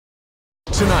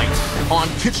Tonight, on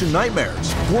Kitchen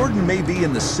Nightmares, Gordon may be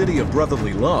in the city of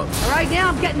brotherly love. All right, now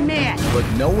I'm getting mad. But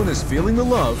no one is feeling the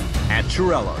love at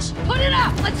Chirella's. Put it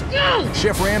up, let's go!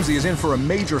 Chef Ramsay is in for a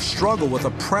major struggle with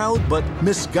a proud but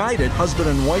misguided husband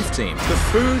and wife team. The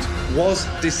food was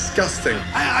disgusting.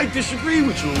 I disagree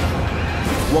with you.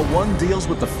 While one deals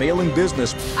with the failing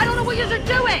business I don't know what you're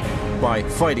doing! by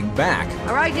fighting back,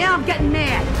 All right, now I'm getting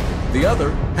mad. the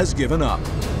other has given up.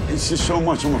 It's just so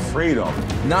much I'm afraid of.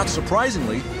 Not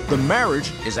surprisingly, the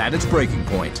marriage is at its breaking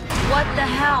point. What the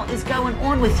hell is going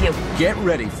on with you? Get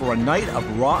ready for a night of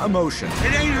raw emotion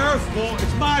It ain't her fault,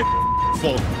 it's my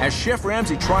fault. as Chef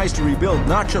Ramsay tries to rebuild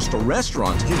not just a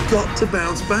restaurant, You've got to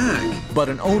bounce back. but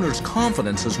an owner's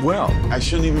confidence as well. I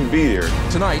shouldn't even be here.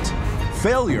 Tonight,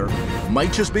 failure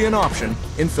might just be an option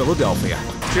in Philadelphia.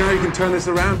 Do you know how you can turn this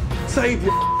around? Save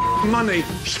your money.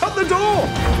 Shut the door.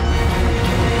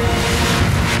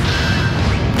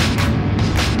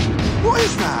 What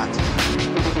is that?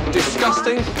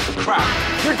 Disgusting crap.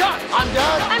 You're done. I'm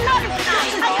done. I'm not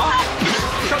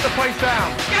Shut the place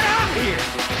down. Get out of here!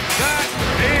 That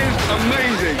is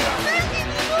amazing.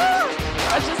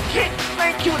 I just can't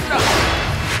thank you enough.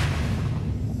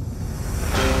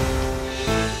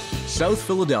 South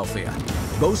Philadelphia,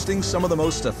 boasting some of the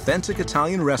most authentic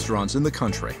Italian restaurants in the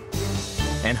country,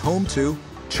 and home to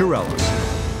Chirella's.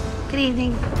 Good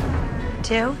evening.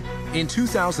 Two? In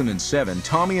 2007,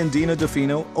 Tommy and Dina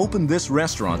DeFino opened this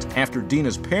restaurant after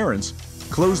Dina's parents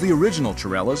closed the original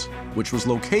Chirella's, which was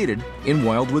located in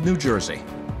Wildwood, New Jersey.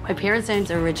 My parents owned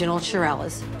the original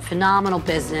Chirella's. Phenomenal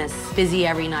business, busy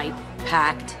every night,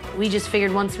 packed. We just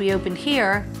figured once we opened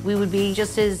here, we would be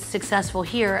just as successful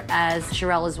here as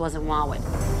Chirella's was in Wildwood.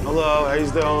 Hello, how you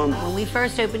doing? When we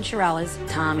first opened Chirella's,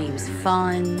 Tommy was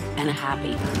fun and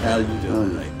happy. How you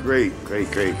doing, mate? Great.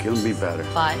 Couldn't be better.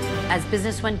 But as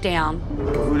business went down,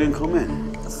 Who didn't come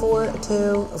in? a 4, a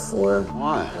 2, a 4.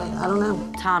 Why? I don't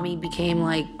know. Tommy became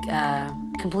like a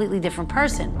completely different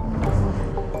person.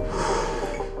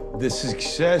 The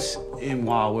success in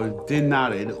Wildwood did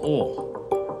not at all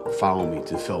follow me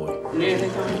to Philly.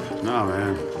 No,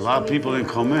 man. A lot of people didn't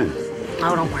come in.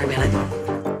 Oh, don't worry about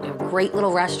it. We have a great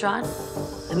little restaurant.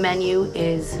 The menu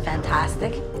is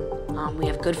fantastic. We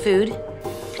have good food.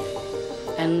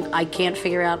 And I can't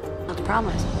figure out what the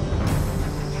problem is.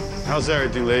 How's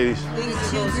everything, ladies?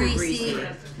 Too greasy.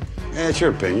 Yeah, it's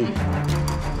your opinion.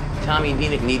 Tommy and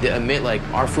Dina need to admit, like,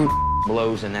 our food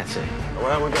blows and that's it.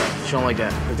 What happened with that? Show 'em like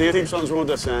that. If they think something's wrong with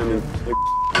that salmon, they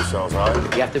themselves, all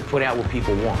right? You have to put out what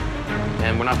people want.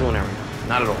 And we're not doing that right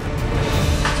now. Not at all.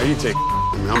 So you take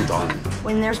I'm done.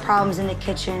 When there's problems in the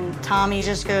kitchen, Tommy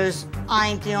just goes, I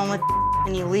ain't dealing with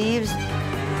and he leaves.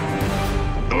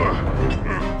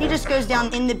 He just goes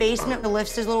down in the basement and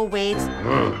lifts his little weights.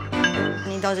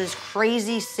 And he does his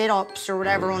crazy sit-ups or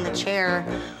whatever on the chair.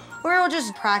 Or he'll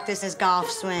just practice his golf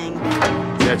swing.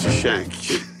 That's a shank.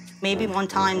 Maybe one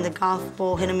time the golf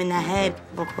ball hit him in the head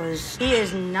because he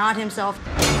is not himself.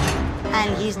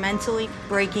 And he's mentally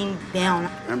breaking down.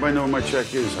 Everybody know what my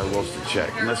check is? I lost the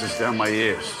check. Unless it's down my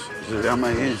ears. Is it down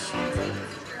my ears?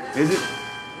 Is it?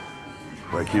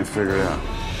 But I can't figure it out.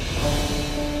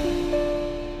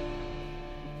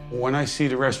 When I see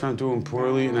the restaurant doing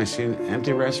poorly and I see an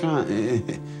empty restaurant,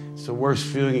 it's the worst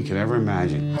feeling you could ever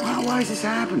imagine. Why is this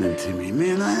happening to me,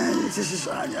 man?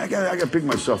 I gotta pick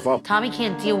myself up. Tommy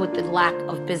can't deal with the lack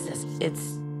of business.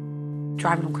 It's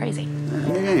driving him crazy.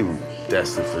 I ain't even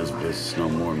destined for this business no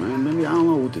more, man. Maybe I don't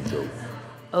know what to do.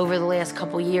 Over the last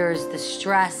couple years, the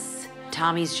stress,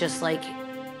 Tommy's just like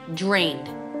drained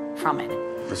from it.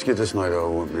 Let's get this night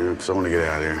over with, man, because I want to get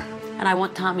out of here. And I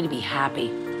want Tommy to be happy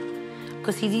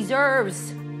because he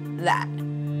deserves that.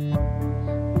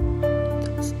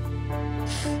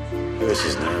 This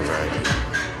is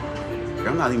nerve-wracking.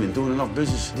 I'm not even doing enough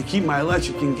business to keep my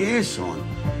electric and gas on.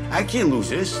 I can't lose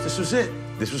this. This was it.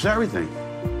 This was everything.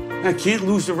 I can't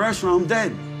lose the restaurant. I'm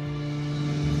dead.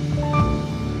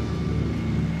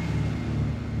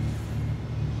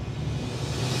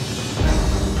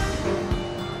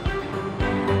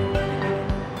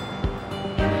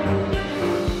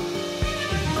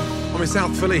 I'm in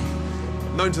South Philly,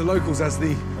 known to the locals as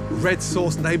the Red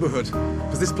Sauce neighborhood,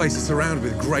 because this place is surrounded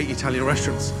with great Italian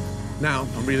restaurants. Now,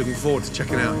 I'm really looking forward to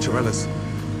checking out Chirella's.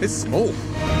 It's small. Wow.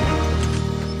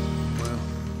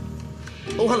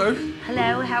 Oh, hello.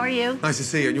 Hello, how are you? Nice to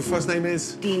see you. And your first name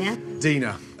is? Dina.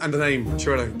 Dina. And the name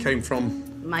Chirella came from?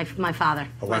 My father,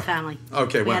 Oh, wow. my family.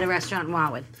 Okay, We wow. had a restaurant in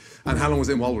Wildwood. And how long was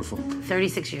it in Wildwood for?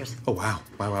 36 years. Oh, wow.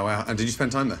 Wow, wow, wow. And did you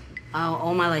spend time there?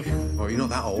 All my life. Oh, you're not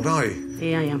that old, are you?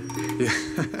 Yeah, I am.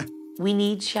 Yeah. We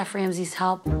need Chef Ramsay's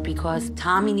help because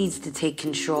Tommy needs to take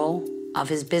control of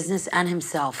his business and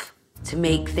himself. to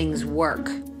make things work,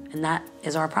 and that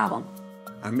is our problem.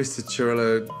 And Mr.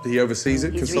 Chirella, he oversees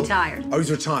it? He's retired. Oh, he's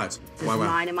retired. This is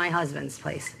mine and my husband's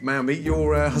place. May I meet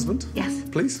your husband? Yes.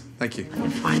 Please? Thank you. I can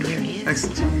find where he is.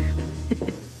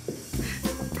 Excellent.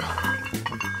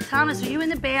 Thomas, are you in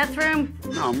the bathroom?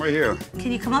 No, I'm right here.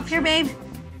 Can you come up here, babe?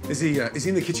 Is he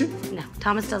in the kitchen? No,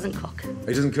 Thomas doesn't cook.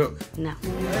 He doesn't cook? No.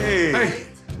 Hey. Hey.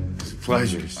 It's a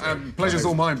pleasure. Pleasure's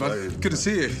all mine, bud. Good to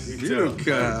see you.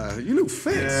 You look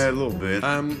fit. Yeah, a little bit.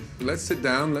 Let's sit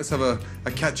down, let's have a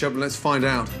catch up, and let's find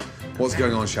out what's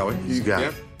going on, shall we? You got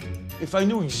it. If I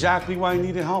knew exactly why I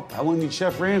needed help, I wouldn't need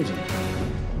Chef Ramsay.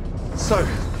 So,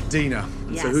 Dina,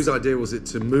 Yes. so whose idea was it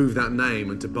to move that name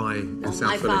and to buy in South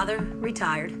My Philly? father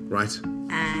retired, Right.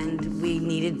 and we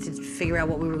needed to figure out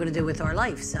what we were going to do with our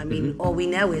lives. I mean, all we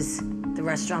know is the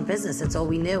restaurant business. That's all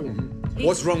we knew.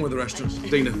 What's wrong with the restaurant,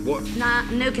 Dina? What?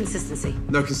 No consistency.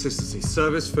 No consistency.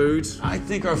 Service, food. I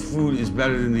think our food is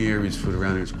better than the area's food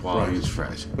around here. It's quality, it's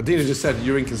fresh. But Dina just said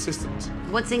you're inconsistent.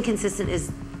 What's inconsistent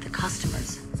is the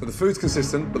customers. So the food's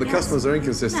consistent, but the Yes. customers are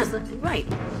inconsistent. Yes, right.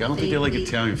 I don't think they like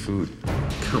Italian food.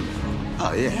 Come on.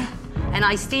 Oh, yeah. And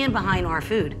I stand behind our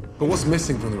food. But what's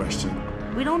missing from the restaurant?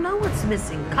 We don't know what's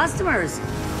missing. Customers.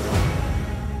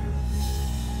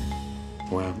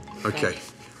 Wow. Okay.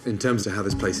 In terms of how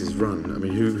this place is run, I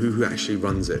mean, who actually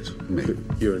runs it? Me.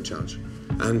 You're in charge.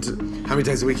 And how many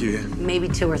days a week are you here? Maybe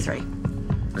 2 or 3.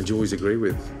 And do you always agree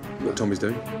with what Tommy's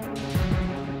doing?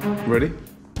 Ready?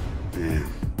 Yeah.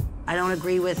 I don't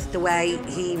agree with the way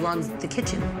he runs the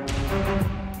kitchen.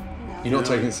 You're not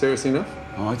taking it seriously enough?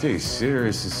 Oh, I take it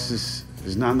serious. It's just,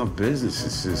 there's not enough business.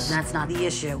 It's just... That's not the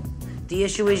issue. The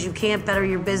issue is you can't better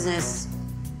your business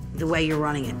the way you're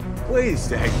running it. Wait a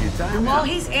second, time Well, out.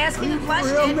 he's asking a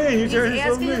question. Real man, He's you're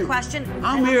asking me. a question.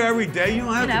 I'm here every day. You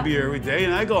don't have You know. to be here every day.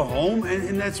 And I go home,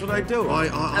 and that's what I do. I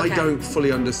Okay. don't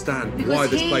fully understand Because why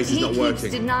this place is not he working.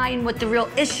 keeps denying what the real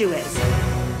issue is.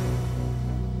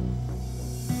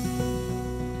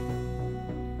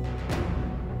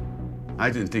 I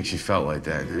didn't think she felt like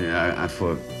that. Yeah, I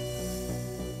thought...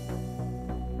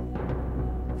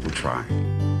 We'll try.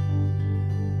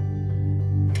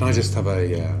 Can I just have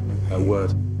a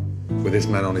word with this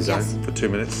man on his Yes. own for 2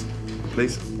 minutes,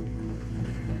 please?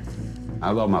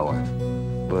 I love my wife,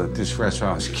 but this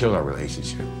restaurant has killed our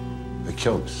relationship. It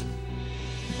killed us.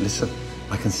 Listen,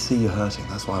 I can see you hurting.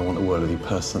 That's why I want a word with you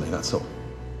personally, that's all.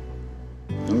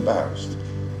 I'm embarrassed.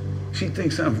 She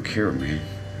thinks I don't care, man.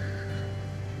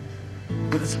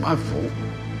 But it's my fault.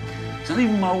 It's not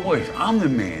even my wife. I'm the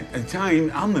man.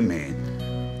 Italian, I'm the man.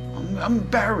 I'm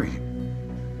Barry.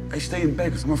 I stay in bed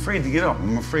because I'm afraid to get up.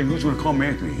 I'm afraid who's going to come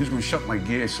after me? Who's going to shut my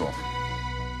gas off?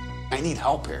 I need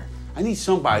help here. I need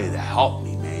somebody to help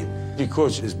me, man.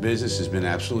 Because this business has been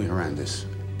absolutely horrendous.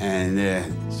 And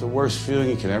it's the worst feeling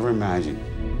you could ever imagine.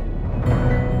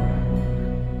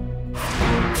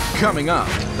 Coming up,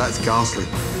 That's ghastly.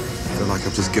 I feel like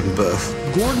I've just given birth.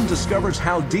 Gordon discovers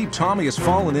how deep Tommy has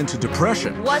fallen into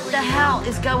depression, What the hell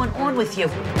is going on with you?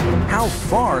 how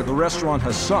far the restaurant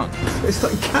has sunk, It's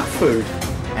like cat food.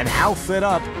 and how fed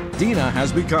up Dina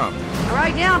has become. All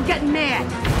right, now I'm getting mad.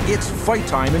 It's fight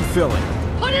time in Philly.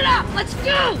 Put it up. Let's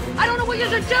go. I don't know what you're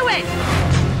doing.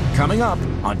 Coming up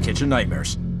on Kitchen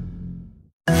Nightmares.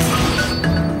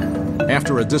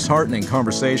 After a disheartening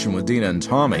conversation with Dina and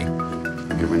Tommy,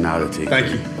 Give me now to take. Thank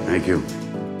you. Thank you.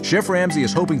 Chef Ramsay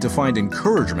is hoping to find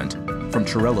encouragement from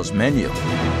Chirella's menu.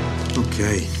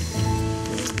 Okay.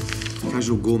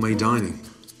 Casual gourmet dining.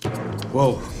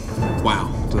 Whoa.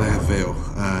 Wow. Do they have veal?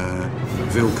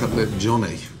 Veal cutlet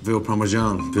Johnny, veal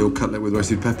parmesan, veal cutlet with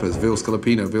roasted peppers, veal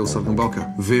scallopino, veal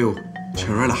saltimbocca, veal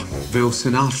Chirella, veal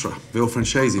Sinatra, veal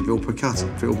Francese, veal piccata,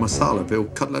 veal masala, veal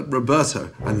cutlet Roberto,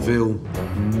 and veal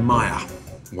Maya.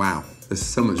 Wow. There's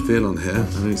so much veal on here,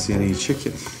 I don't see any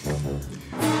chicken.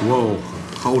 Whoa.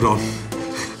 Hold on.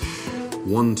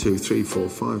 1, 2, 3, 4,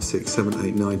 5, 6, 7,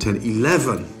 8, 9, 10,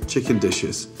 11 chicken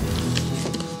dishes.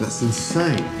 That's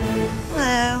insane.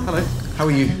 Hello. Hello. How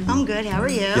are you? I'm good. How are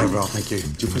you? Yeah, well, thank you.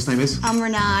 Your first name is? I'm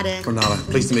Renata. Renata.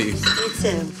 Pleased to meet you. You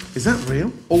too. Is that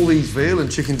real? All these veal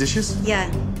and chicken dishes? Yeah.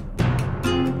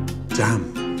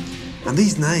 Damn. And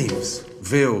these names,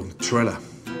 veal Chirella,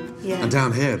 Yeah. and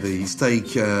down here, the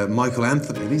steak Michael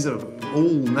Anthony, these are all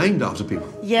named after people.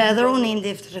 Yeah, they're all named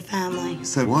after the family.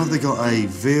 So why have they got a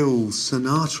veal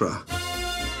Sinatra?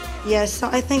 Yes, so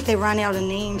I think they ran out of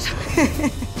names.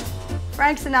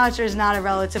 Frank Sinatra is not a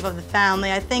relative of the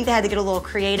family. I think they had to get a little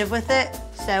creative with it.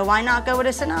 So why not go with a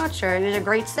Sinatra? He was a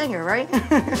great singer, right?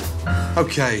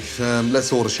 Okay,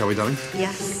 let's order, shall we, darling?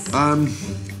 Yes.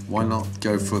 Why not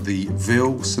go for the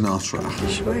veal Sinatra?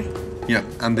 Sure. Yep,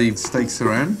 and the steak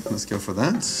sirloin. Let's go for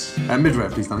that. Mid-rare,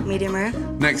 please, Danny. Medium rare.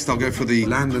 Next, I'll go for the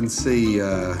land and sea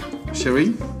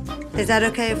sherry. Is that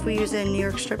okay if we use a New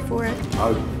York strip for it?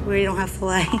 Oh. We don't have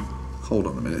filet. Hold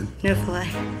on a minute. No filet.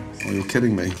 Oh, you're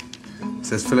kidding me. It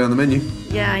says filet on the menu.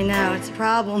 Yeah, I know. It's a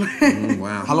problem.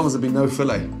 Wow. How long has it been no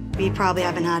filet? We probably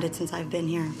haven't had it since I've been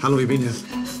here. How long have you been here?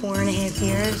 4.5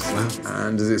 years. Wow.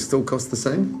 And does it still cost the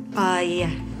same? Yeah.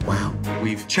 Wow.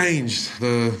 We've changed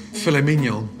the filet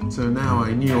mignon to now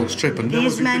a New York strip. And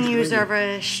These menus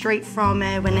are straight from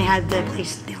when they had the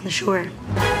place down the shore.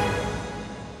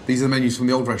 These are the menus from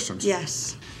the old restaurants?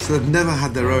 Yes. So they've never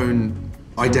had their own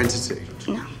identity?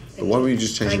 No. But why would you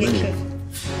just change the menu?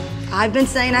 I've been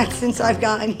saying that since I've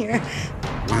gotten here.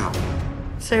 Wow.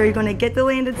 So are you going to get the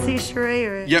land and sea sherry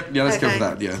or? Yep, yeah, let's go for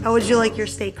that, yeah. How would you like your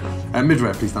steak cooked?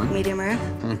 Mid-rare, please, Danny. Medium rare.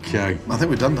 Okay. I think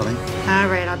we're done, darling. All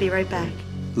right, I'll be right back.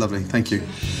 Lovely, thank you.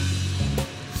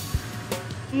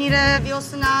 Need a veal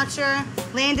Sinatra,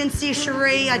 land and sea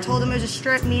sherry. I told him it was a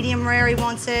strip, medium rare. He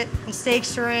wants it. And steak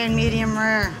sherry and medium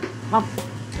rare. Well,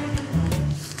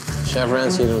 Chef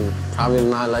Ramsay probably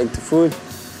not like the food,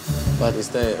 but it's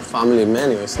the family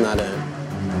menu. It's not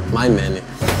my menu.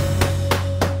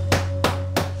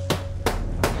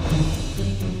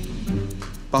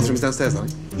 Bathroom's downstairs,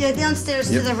 darling. yeah, downstairs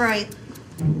to the right.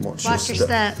 Watch your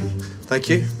step. Thank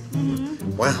you.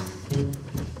 Wow.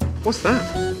 What's that?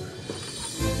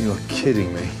 You're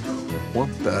kidding me. What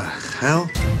the hell?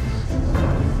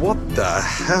 What the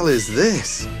hell is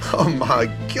this? Oh my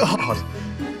God.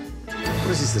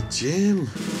 What is this, a gym?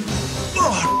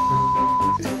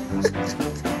 Oh,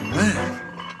 man.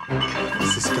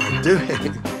 What's this guy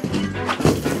doing?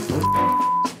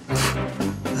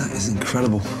 That is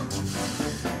incredible.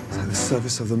 It's like the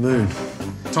surface of the moon.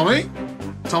 Tommy?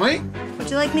 Tommy? Would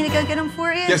you like me to go get him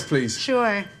for you? Yes, please.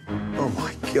 Sure. Oh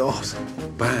my God.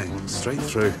 Bang, straight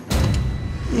through.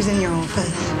 He's in your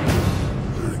office.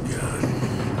 Oh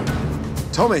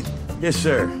God. Tommy? Yes,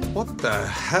 sir. What the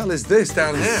hell is this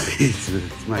down here?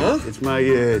 It's my office.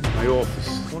 I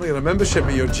want to get a membership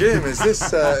at your gym. Is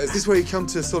this where you come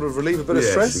to sort of relieve a bit of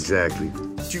stress? Exactly.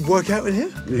 Do you work out in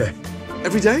here? Yeah.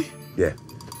 Every day? Yeah.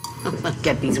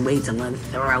 Get these weights and let them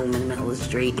throw them in the middle of the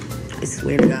street. I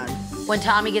swear to God. When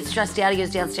Tommy gets stressed out, he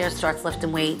goes downstairs, starts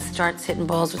lifting weights, starts hitting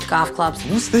balls with golf clubs.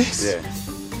 What's this? Yeah.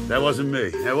 That wasn't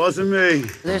me. That wasn't me.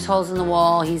 There's holes in the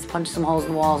wall. He's punched some holes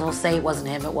in the walls. He'll say it wasn't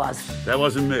him. It was. That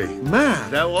wasn't me. Man.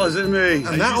 That wasn't me.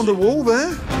 And that on the wall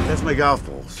there? That's my golf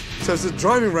balls. So it's a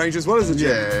driving range as well as a gym?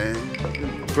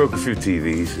 Yeah. Broke a few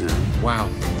TVs. Yeah. Wow.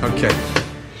 Okay.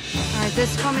 All right,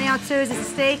 this coming out too. Is the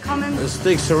steak coming? The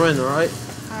steak sirloin, all right?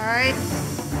 All right.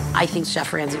 I think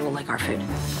Chef Ramsay will like our food.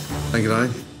 Thank you,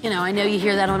 darling. You know, I know you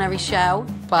hear that on every show,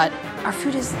 but our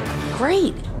food is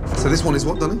great. So this one is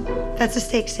what, darling? That's a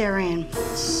steak sirloin.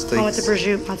 Steak. One with the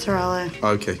prosciutto mozzarella.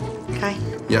 Okay. Okay.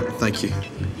 Yep, thank you.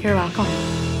 You're welcome.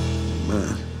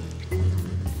 Man.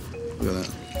 Look at that.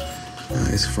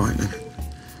 That is frightening.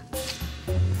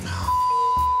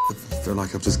 I feel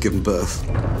like I've just given birth.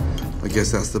 I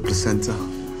guess that's the placenta.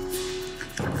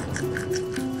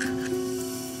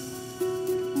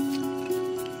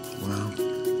 Wow.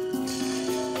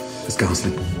 It's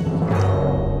ghastly.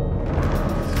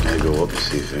 I go up to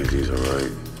see if anything's all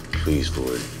right. Please,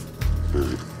 Floyd.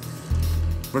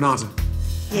 Renata.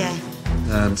 Yeah.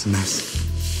 It's a mess.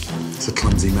 It's a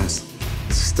clumsy mess.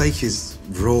 The steak is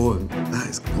raw and that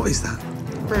is... What is that?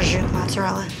 Prosciutto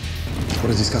mozzarella. What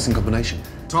a disgusting combination.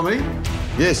 Tommy?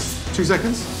 Yes. 2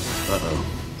 seconds. Uh-oh.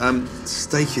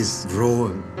 Steak is raw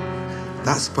and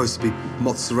that's supposed to be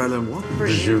mozzarella and what?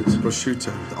 Prosciutto.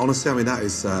 Prosciutto. Honestly, I mean,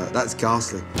 that's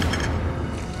ghastly. Yeah.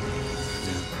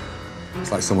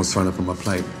 It's like someone's thrown up on my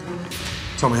plate.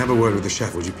 Tommy, have a word with the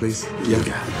chef, would you please? Yeah.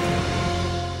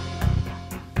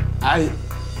 I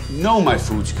know my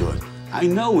food's good. I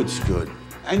know it's good.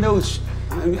 I know it's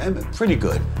I'm pretty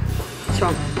good. What's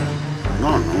wrong?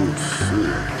 No.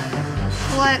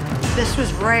 What? This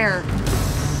was rare.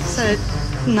 So,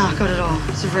 not good at all.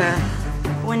 It's rare.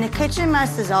 When the kitchen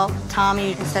messes up,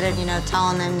 Tommy, instead of,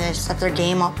 telling them to set their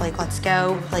game up, like, let's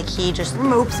go, like, he just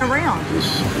mopes around. This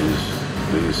is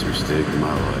the biggest mistake of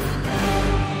my life.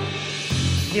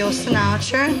 Veal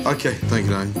Sinatra. Okay, thank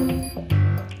you, darling.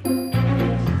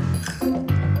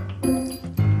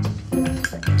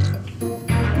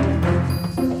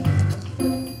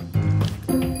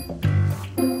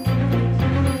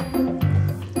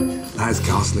 That is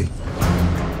ghastly.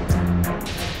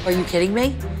 Are you kidding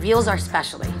me? Veal's our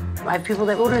specialty. I have people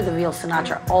that order the veal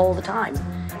Sinatra all the time,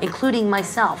 including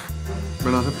myself.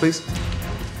 Renata, please.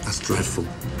 That's dreadful.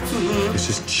 It's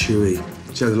just chewy.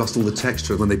 They lost all the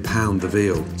texture when they pound the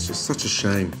veal. It's just such a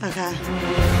shame. Okay.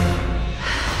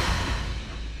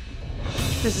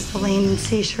 This is the lane and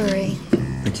seashore.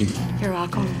 Thank you. You're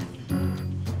welcome.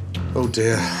 Oh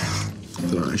dear.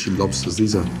 They're not actually lobsters.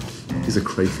 These are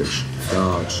crayfish,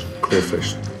 large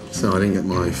crawfish. So I didn't get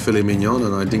my filet mignon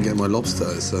and I didn't get my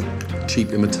lobster. It's a cheap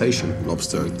imitation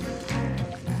lobster.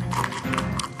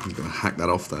 I'm gonna hack that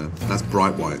off there. That's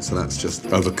bright white, so that's just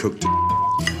overcooked.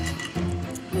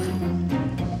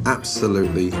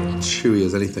 Absolutely chewy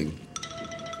as anything.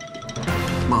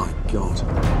 My God.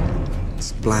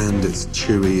 It's bland, it's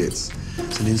chewy, it's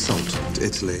an insult to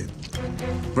Italy.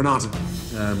 Renata,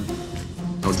 I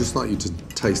would just like you to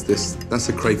taste this. That's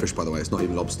a crayfish, by the way. It's not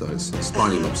even lobster. It's a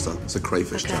spiny lobster. It's a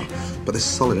crayfish now. But it's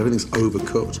solid. Everything's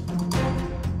overcooked.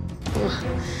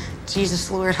 Jesus,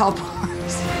 Lord, help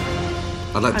us.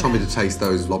 I'd like Tommy to taste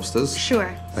those lobsters.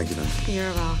 Sure. Thank you, then.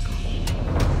 You're welcome.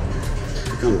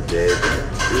 I'm dead.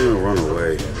 I'm gonna run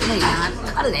away. Hang on,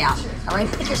 cut it out. All right,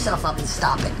 pick yourself up and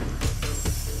stop it.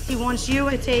 He wants you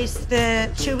to taste the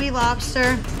chewy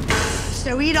lobster.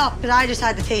 So eat up, but I just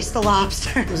had to taste the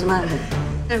lobster. What's the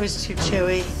matter? It was too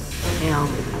chewy. You know,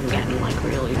 I'm getting like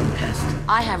really pissed.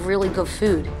 I have really good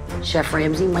food. Chef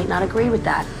Ramsay might not agree with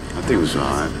that. I think it was all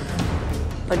right.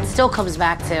 But it still comes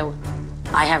back to,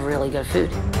 I have really good food.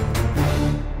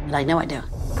 And I know I do.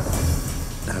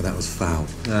 No, that was foul.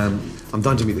 I'm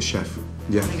dying to meet the chef.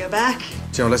 Yeah. Can we go back?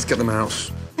 Joe, let's get them out.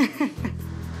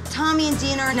 Tommy and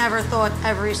Dina never thought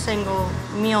every single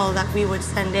meal that we would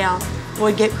send out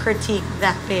would get critiqued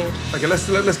that bad. Okay,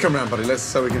 let's come around, buddy.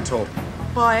 So we can talk.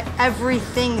 But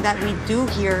everything that we do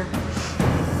here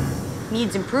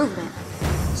needs improvement.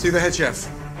 So you're the head chef?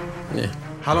 Yeah,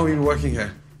 How long have you been working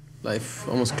here? like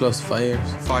almost close to 5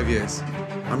 years. 5 years.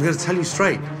 I'm going to tell you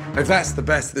straight. If that's the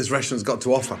best this restaurant's got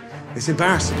to offer, it's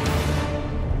embarrassing.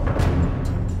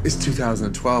 It's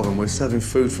 2012 and we're serving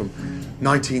food from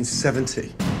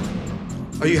 1970.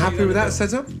 Are you happy with that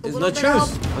setup? It's not true.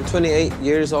 I'm 28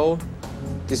 years old.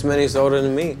 This menu is older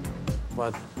than me.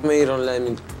 But you don't let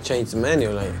me change the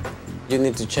menu. Like, you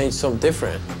need to change something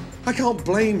different. I can't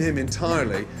blame him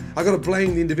entirely. I got to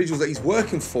blame the individuals that he's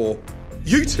working for.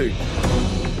 You two.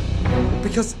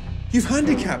 Because you've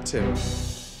handicapped him.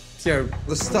 You know,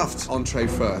 the stuffed entree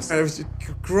first. It was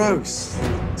gross.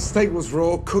 Steak was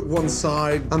raw, cooked one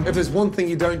side. And if there's one thing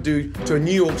you don't do to a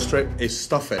New York strip, is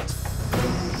stuff it.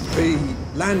 The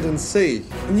land and sea.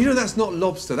 And you know that's not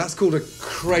lobster, that's called a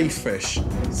crayfish.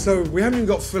 So we haven't even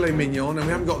got filet mignon and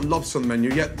we haven't got lobster on the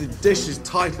menu, yet the dish is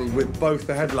titled with both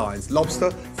the headlines, lobster,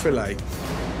 filet.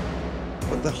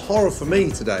 But the horror for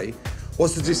me today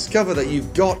was to discover that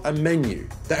you've got a menu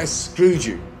that has screwed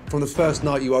you from the first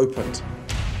night you opened.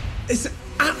 It's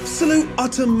absolute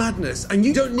utter madness, and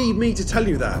you don't need me to tell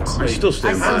you that. I still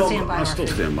stand by. I still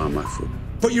stand by my food.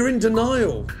 But you're in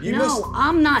denial. No,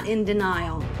 I'm not in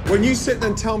denial. When you sit there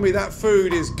and tell me that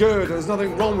food is good, there's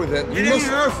nothing wrong with it. It ain't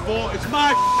her fault. It's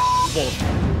my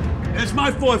fault. It's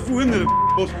my fault I flew into the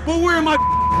boat. But where am I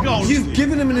going? You've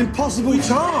given him an impossible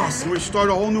task. Can we start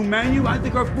a whole new menu? I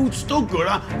think our food's still good.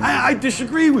 I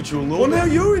disagree with you a little Well, bit. now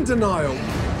you're in denial.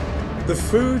 The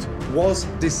food was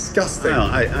disgusting. Well,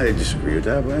 I disagree with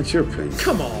that, but that's your opinion.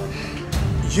 Come on.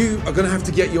 You are going to have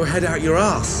to get your head out your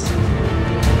ass.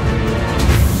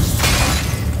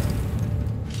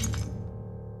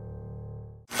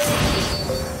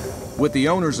 With the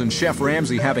owners and Chef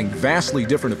Ramsay having vastly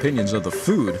different opinions of the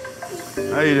food,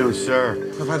 How you doing,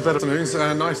 sir? I've had better afternoons.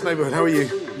 Nice neighborhood. How are you?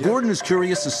 Gordon is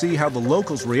curious to see how the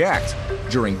locals react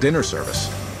during dinner service.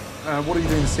 What are you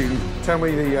doing this evening? Tell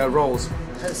me the roles.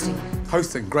 Hosting.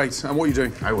 Hosting, great. And what are you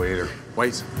doing? I waiter.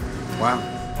 Wait. Wow.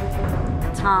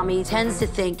 Tommy tends to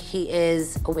think he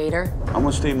is a waiter, I'm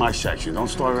gonna stay in my section. Don't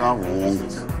start it out wrong.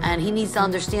 and he needs to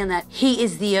understand that he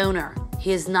is the owner.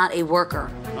 He is not a worker.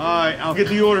 All right, I'll get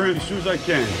the order in as soon as I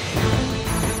can.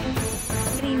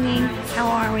 Good evening. How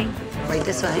are we? Right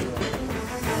this way.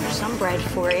 There's some bread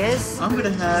for you. I'm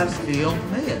gonna have veal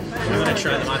mayo. I'm gonna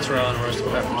try the mozzarella and roast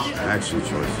pepper. Excellent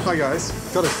choice. Hi, guys.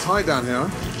 Got us tight down here,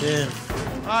 huh? Yeah.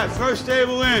 All right, first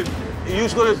table in. You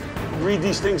just gonna read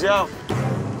these things out?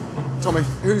 Tommy,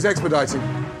 who's expediting?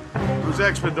 Who's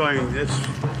expediting? It's,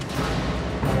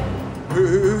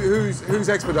 Who's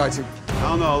expediting? I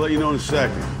don't know, I'll let you know in a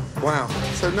second. Wow.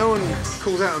 So no one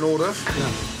calls out an order?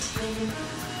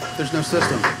 There's no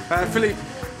system. Philippe,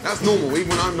 that's normal. Even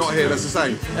when I'm not here, that's the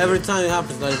same. Every time it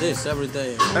happens like this, every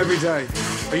day. Every day.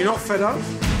 Are you not fed up?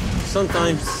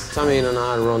 Sometimes Tommy and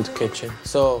I run the kitchen,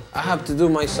 so I have to do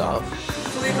myself.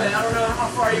 Felipe, I don't know how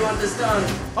far you want this done.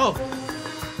 Oh,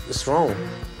 it's wrong.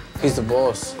 He's the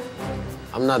boss.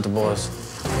 I'm not the boss.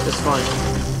 It's fine.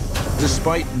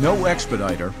 Despite no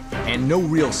expediter and no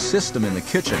real system in the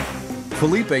kitchen,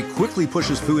 Felipe quickly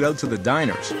pushes food out to the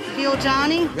diners, Feel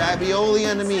Johnny? Ravioli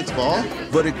and a meatball.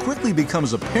 but it quickly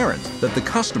becomes apparent that the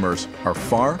customers are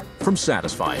far from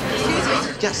satisfied.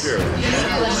 Yes.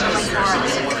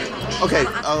 Okay,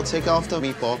 I'll take off the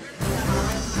meatball.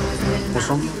 What's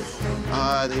wrong?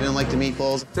 They didn't like the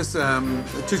meatballs. Just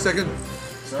 2 seconds.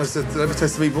 Let me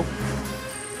taste the meatball.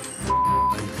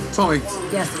 Tommy.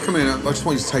 Yes. Come here. I just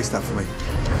want you to taste that for me.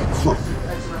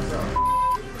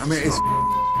 I mean, it's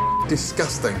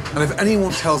disgusting. And if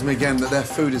anyone tells me again that their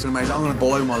food is amazing, I'm going to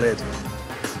blow my lid.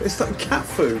 It's like cat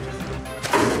food.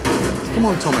 Come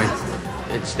on, Tommy.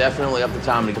 It's definitely up to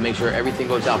Tommy to make sure everything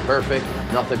goes out perfect,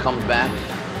 nothing comes back,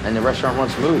 and the restaurant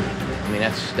runs smooth. I mean,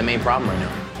 that's the main problem right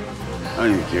now. I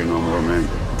don't even care no more, man.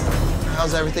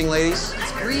 How's everything, ladies?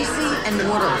 It's greasy and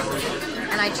watery.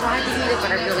 And I tried to eat it,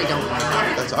 but I really don't like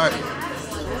it. That's all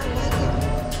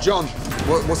right. John,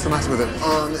 what's the matter with it?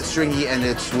 It's stringy and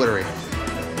it's glittery.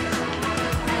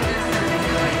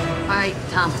 All right,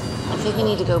 Tom, I think you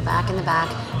need to go back in the back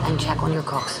and check on your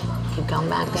cooks. Keep going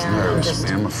back there and Nervous, just...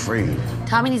 man. I'm afraid.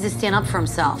 Tommy needs to stand up for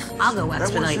himself. I'll go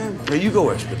expedite. Yeah, you go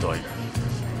expedite.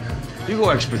 You go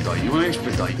expedite. You want to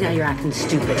expedite. Now you're acting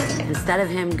stupid. Instead of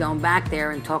him going back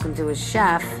there and talking to his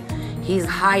chef, he's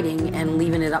hiding and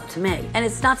leaving it up to me. And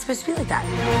it's not supposed to be like that.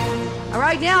 All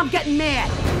right, now I'm getting mad.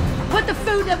 Put the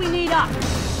food that we need up.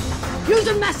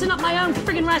 You're messing up my own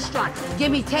friggin' restaurant. Give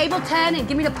me table 10 and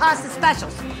give me the pasta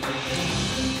specials.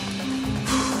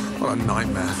 What a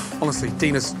nightmare. Honestly,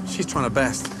 she's trying her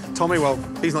best. Tommy, well,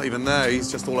 he's not even there.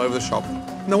 He's just all over the shop.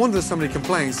 No wonder there's so many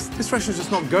complaints. This restaurant's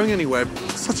just not going anywhere.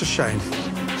 It's such a shame.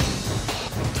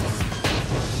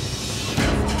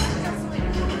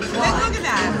 Look at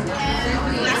that.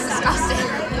 That's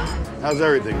disgusting. How's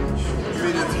everything?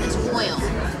 It's oil.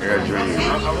 I gotta drain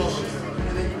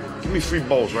these. Give me 3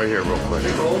 bowls right here, real quick.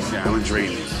 Yeah, I'm gonna drain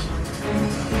these.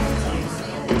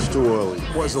 It's too oily.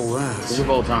 What is all that? Here's a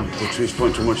bowl, Tom. He's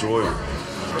putting too much oil.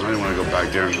 I didn't want to go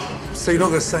back there. So you're not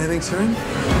going to say anything to him?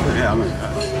 Yeah, I'm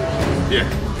gonna. Yeah.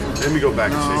 Let me go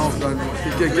back and say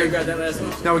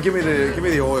something. No, give me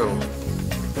the oil.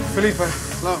 Felipe,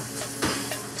 look.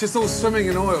 Just all swimming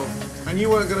in oil. And you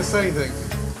weren't going to say anything.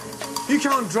 You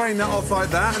can't drain that off like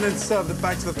that and then serve it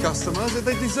back to the customers.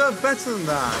 They deserve better than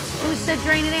that. Who said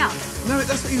drain it out? No,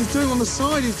 that's what he was doing on the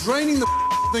side. He's draining the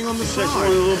thing on the Just side. want a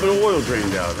little bit of oil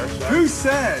drained out. That's Who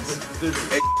said? You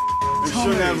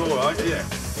shouldn't have oil. Yeah.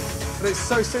 But it's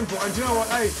so simple. And do you know what?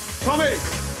 Hey, Tommy!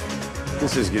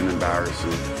 This is getting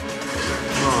embarrassing.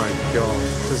 My God.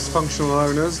 Dysfunctional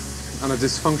owners and a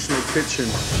dysfunctional kitchen.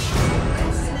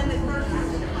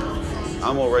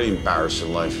 I'm already embarrassed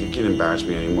in life. You can't embarrass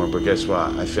me anymore, but guess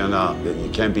what? I found out that you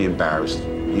can be embarrassed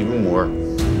even more.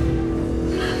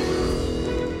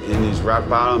 In these rock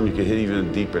bottom, you can hit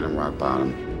even deeper than rock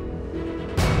bottom.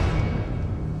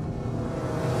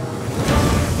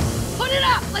 Put it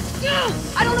up! Let's go!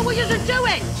 I don't know what you're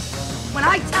doing! When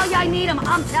I tell you I need him,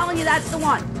 I'm telling you that's the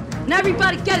one. And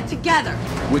everybody get it together.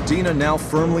 With Dina now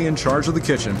firmly in charge of the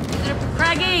kitchen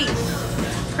Craigie!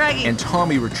 Craigie. and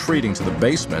Tommy retreating to the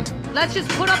basement, Let's just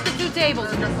put up the 2 tables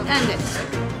and end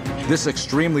it. this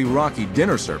extremely rocky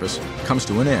dinner service comes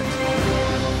to an end.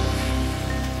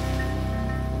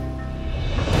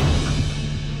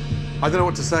 I don't know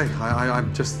what to say.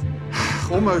 I'm just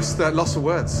almost lost for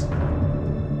words.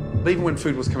 But even when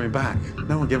food was coming back,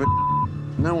 no one gave a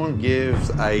No one gives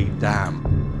a damn.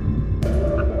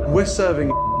 We're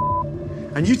serving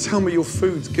and you tell me your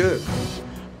food's good.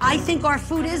 I think our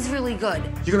food is really good.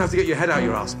 You're gonna have to get your head out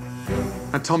your ass.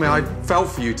 And Tommy, I fell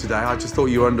for you today. I just thought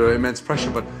you were under immense pressure,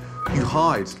 but you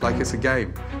hide like it's a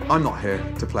game. I'm not here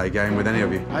to play a game with any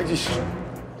of you.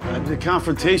 The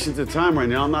confrontation's the time right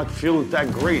now. I'm not feeling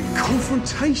that great.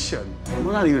 Confrontation?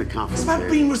 Well, not even a It's confrontation.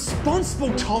 about being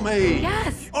responsible, Tommy.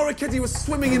 Yes. Oriketti was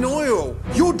swimming in oil.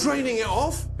 You're draining it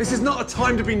off. This is not a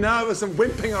time to be nervous and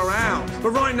whimpering around. But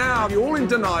right now, you're all in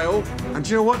denial. And do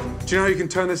you know what? Do you know how you can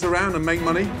turn this around and make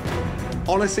money?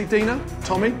 Honestly, Dina,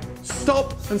 Tommy,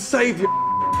 stop and save your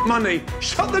money.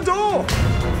 Shut the door.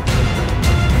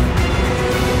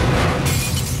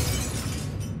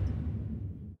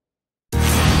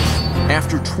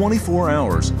 After 24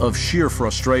 hours of sheer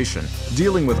frustration,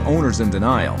 dealing with owners in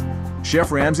denial,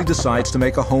 Chef Ramsay decides to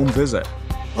make a home visit.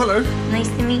 Hello. Nice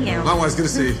to meet you. Likewise, good to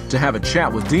see you. To have a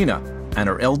chat with Dina and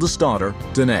her eldest daughter,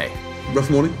 Danae. Rough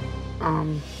morning?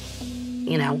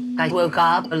 You know, I woke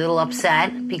up a little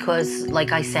upset because,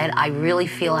 like I said, I really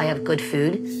feel I have good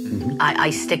food. Mm-hmm. I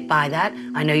stick by that.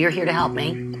 I know you're here to help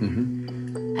me.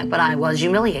 But I was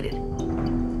humiliated.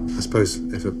 I suppose,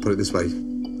 if I put it this way,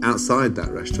 outside that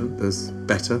restaurant, there's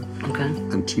better Okay.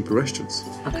 and cheaper restaurants.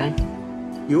 Okay.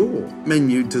 your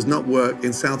menu does not work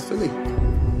in South Philly.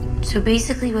 So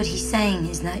basically what he's saying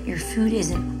is that your food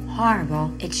isn't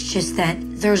horrible. It's just that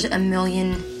there's a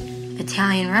million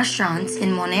Italian restaurants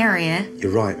in one area.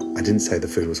 You're right. I didn't say the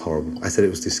food was horrible. I said it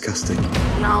was disgusting.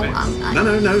 No,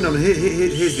 No.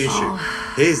 Here's the issue.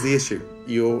 Here's the issue.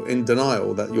 You're in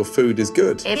denial that your food is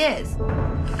good. It is.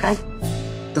 Okay?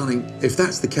 Darling, if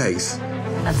that's the case...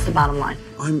 That's the bottom line.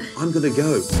 I'm gonna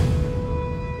go.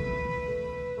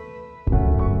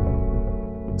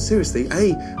 Seriously,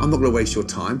 A, I'm not gonna waste your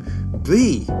time.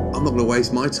 B, I'm not gonna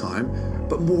waste my time.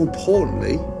 But more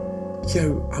importantly,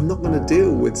 I'm not gonna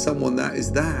deal with someone that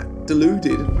is that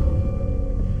deluded.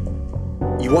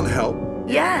 You want help?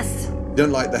 Yes. You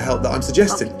don't like the help that I'm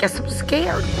suggesting? I guess I'm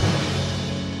scared.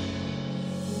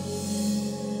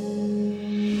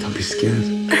 Don't be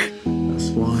scared. That's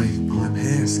why I'm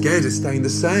here, scared of staying the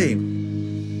same.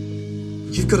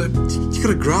 You've got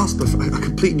to grasp a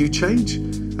complete new change,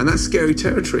 and that's scary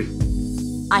territory.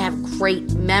 I have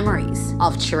great memories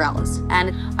of Chirella's,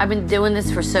 and I've been doing this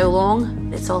for so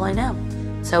long, it's all I know.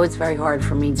 So it's very hard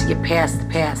for me to get past the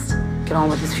past, get on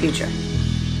with this future.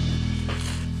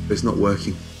 It's not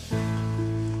working.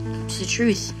 It's the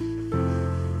truth.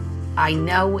 I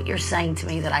know what you're saying to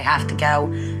me, that I have to go.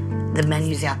 The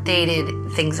menu's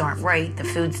outdated, things aren't right, the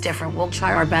food's different. We'll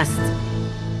try our best.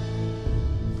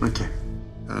 Okay.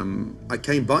 I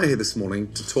came by here this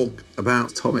morning to talk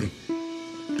about Tommy,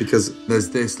 because there's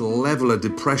this level of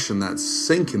depression that's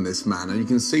sinking this man, and you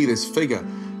can see this figure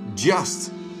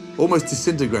just almost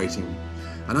disintegrating.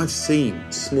 And I've seen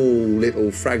small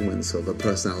little fragments of a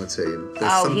personality. And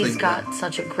there's He's got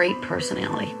such a great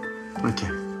personality. Okay.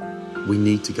 We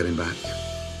need to get him back.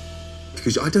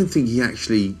 Because I don't think he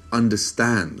actually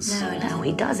understands. No,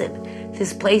 he doesn't.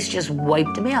 This place just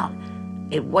wiped him out.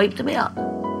 It wiped him out.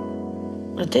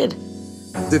 It did.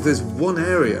 If there's one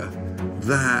area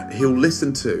that he'll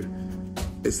listen to,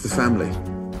 it's the family.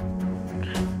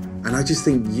 And I just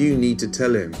think you need to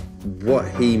tell him what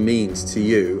he means to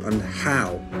you and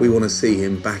how we want to see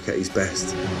him back at his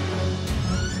best.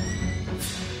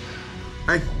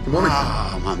 Hey, good morning.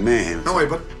 Oh, my man. How are you,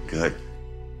 bud? Good.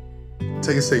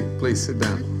 Take a seat, please. Sit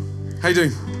down. How you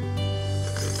doing?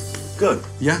 Good.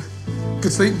 Yeah?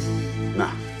 Good sleep?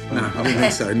 Nah. No, I don't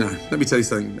think so, no. Let me tell you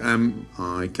something.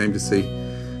 I came to see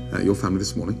your family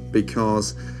this morning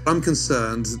because I'm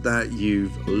concerned that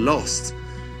you've lost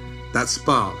that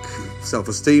spark.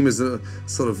 Self-esteem is a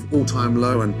sort of all-time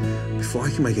low, and before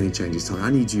I can make any changes, Tommy, I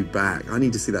need you back. I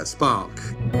need to see that spark.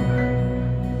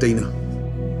 Dina.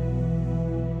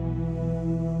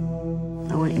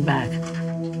 I want you back.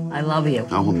 I love you.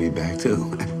 I want me back,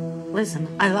 too. Listen,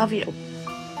 I love you.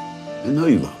 I know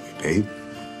you love me, babe.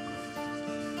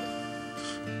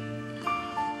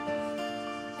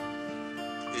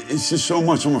 It's just so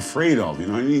much I'm afraid of, you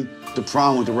know what I mean? The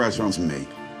problem with the restaurant's me.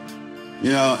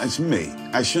 You know, it's me.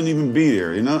 I shouldn't even be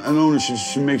there, you know? An owner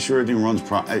should make sure everything runs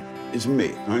properly. It's me,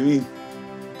 you know what I mean?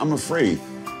 I'm afraid.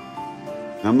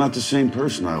 I'm not the same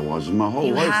person I was in my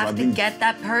whole life. You have to get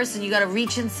that person. You got to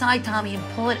reach inside, Tommy, and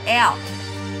pull it out.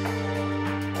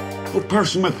 What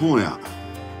person am I pulling out?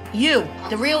 You,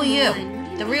 the real you.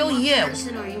 The real you.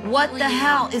 What the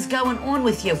hell is going on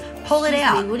with you? Pull it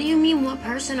out. What do you mean, what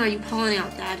person are you pulling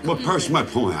out, Dad? What person am I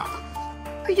pulling out?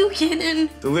 Are you kidding?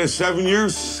 The last 7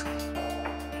 years?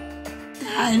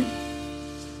 Dad,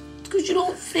 it's because you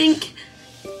don't think.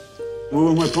 Well,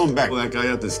 am I pulling back that guy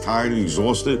out that's tired and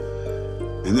exhausted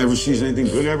and never sees anything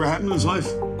good ever happen in his life?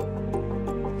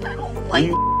 I don't like.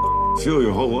 You feel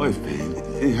your whole life, man.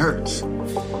 It hurts.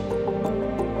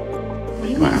 What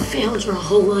do you mean failed your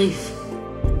whole life?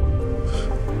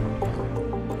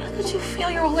 How could you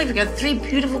fail your whole life? You got 3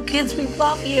 beautiful kids. We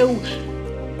love you.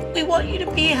 We want you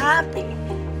to be happy.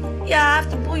 You have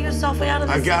to pull yourself out of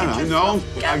this. I got it. I know.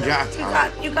 I got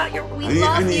it. You got your. We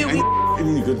love you. I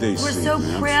need a good day's We're sleep, so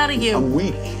man. proud of you. I'm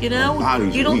weak. You know? My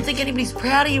body's you don't weak. think anybody's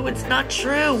proud of you. It's not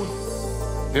true.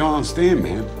 They don't understand,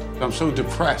 man. I'm so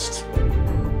depressed.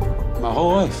 My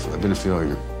whole life, I've been a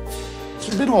failure.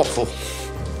 It's been awful.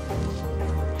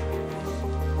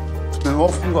 It's been an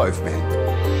awful life, man.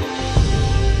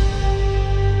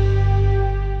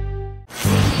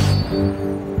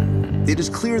 It is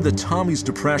clear that Tommy's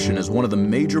depression is one of the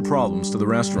major problems to the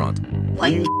restaurant.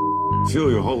 You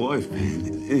feel your whole life,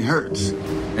 man. It hurts.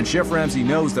 And Chef Ramsay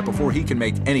knows that before he can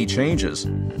make any changes,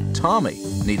 Tommy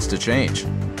needs to change.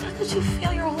 How could you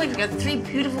fail your whole life? You got 3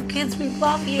 beautiful kids. We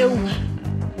love you.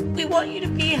 We want you to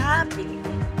be happy.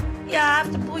 You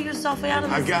have to pull yourself out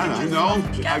of this. I got it. I know.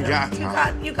 I got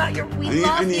it. You got your. We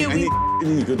love you. I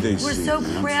need a good day's We're sleep, so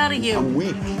man. proud of you. I'm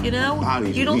weak. You know? My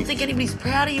body's You don't weak. think anybody's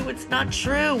proud of you. It's not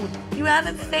true. You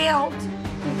haven't failed.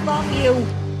 We love you.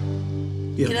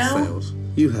 You haven't failed.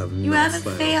 You have You not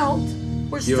haven't failed.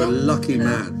 We're You're still, a lucky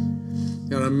man.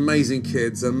 You're an amazing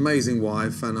kids, amazing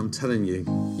wife, and I'm telling you,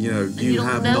 you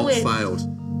have not failed.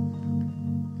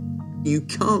 You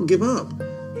can't give up.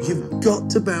 You've got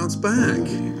to bounce back.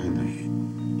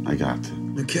 I got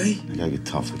to. Okay? I gotta get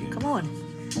tough again. Come on.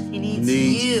 He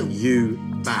needs you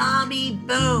back. Tommy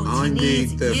Bones. I he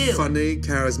need the you. funny,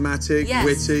 charismatic, Yes.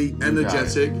 witty,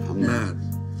 energetic man.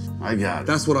 I got it.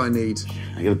 That's what I need.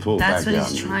 I gotta pull it That's back what out.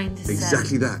 he's trying to say.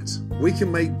 Exactly that. We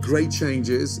can make great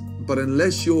changes, but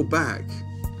unless you're back,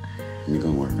 You're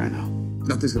gonna work right now.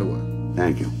 nothing's gonna work.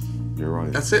 Thank you. You're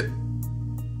right. That's it.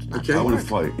 Okay? I want to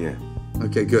fight, yeah.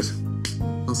 Okay, good.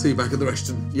 I'll see you back at the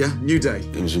restaurant. Yeah? New day.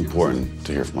 It was important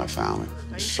to hear from my family.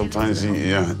 Sometimes you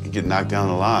get knocked down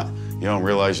a lot. You don't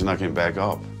realize you're not getting back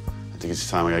up. I think it's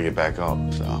time I gotta get back up,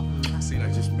 so.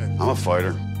 I'm a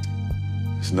fighter.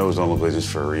 This nose don't look like this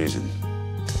for a reason.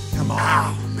 Come on.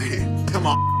 Oh, man. Come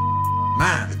on.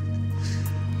 Man.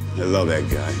 I love that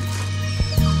guy.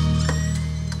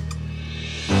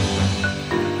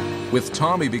 With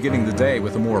Tommy beginning the day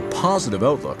with a more positive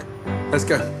outlook. Let's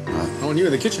go. I want you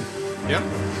in the kitchen. Yeah?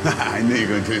 I knew you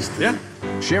were going to do this. Yeah.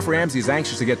 Chef Ramsay's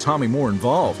anxious to get Tommy more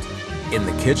involved in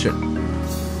the kitchen.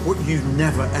 What you've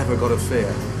never, ever got to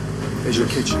fear is your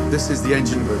kitchen. This is the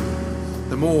engine room.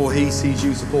 The more he sees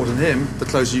you supporting him, the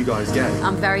closer you guys get.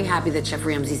 I'm very happy that Chef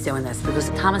Ramsay's doing this because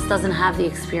Thomas doesn't have the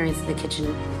experience in the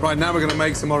kitchen. Right, now we're going to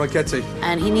make some orecchiette.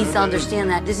 And he needs to understand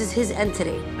that this is his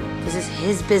entity. This is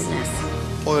his business.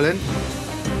 Oil in.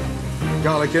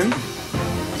 Garlic in.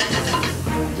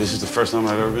 This is the first time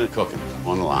I've ever been cooking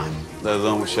on the line, let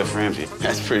alone with Chef Ramsay.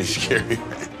 That's pretty scary.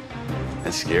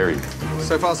 That's scary.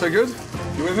 So far, so good?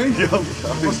 You with me? Yo,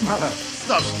 What's the matter?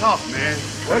 Stuff's tough, man.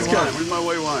 Let's go. Where's my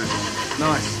white wine?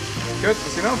 Nice. Good,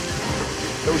 that's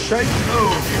enough. Little shake.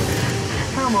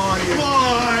 Oh. Come on, you. Come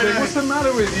on. What's the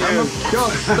matter with you? For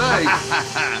God's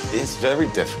sake. It's very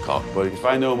difficult, but if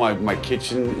I know my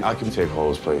kitchen, I can take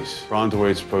hold of this place. Run the way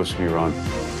it's supposed to be run.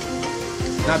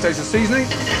 Now taste the seasoning.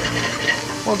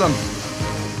 Well done.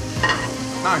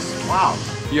 Nice. Wow.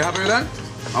 You happy with that?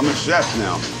 I'm a chef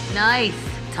now. Nice.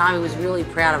 Tommy was really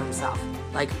proud of himself.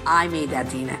 Like, I made that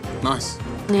dinner. Nice.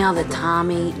 Now that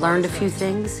Tommy learned a few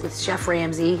things with Chef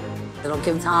Ramsay, it'll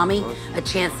give Tommy a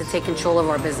chance to take control of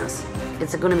our business.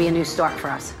 It's going to be a new start for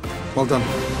us. Well done.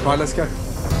 Right, let's go.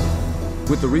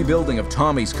 With the rebuilding of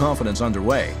Tommy's confidence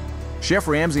underway, Chef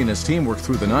Ramsay and his team worked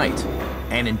through the night.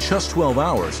 And in just 12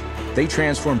 hours, they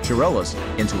transformed Chirella's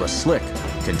into a slick,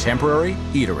 contemporary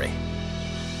eatery.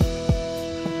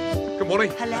 Good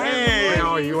morning. Hello. Hey,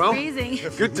 how are you? Well?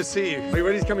 Amazing. Good to see you. Are you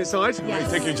ready to come inside?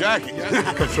 Yes. Take your jacket.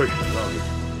 Yeah. Come through.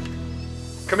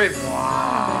 Come in.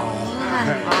 Wow.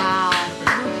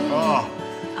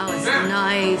 Oh, it's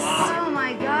nice. Oh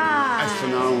my God. That's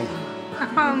phenomenal.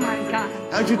 Oh my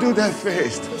God. How'd you do that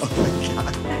fast? Oh,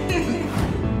 my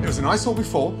God. It was a nice hall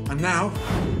before, and now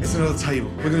it's another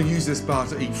table. We're going to use this bar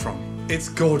to eat from. It's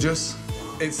gorgeous,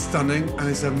 it's stunning, and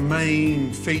it's a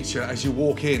main feature as you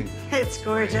walk in. It's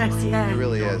gorgeous, yeah. It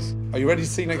really is. Are you ready to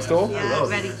see next door? Yeah,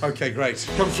 ready. Okay, great.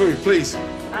 Come through, please.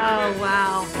 Oh,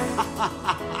 wow.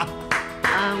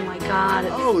 Oh, my God.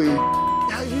 Holy,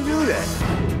 how'd you do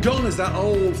that? Gone is that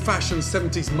old-fashioned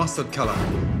 70s mustard color.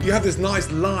 You have this nice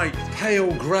light,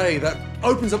 pale gray that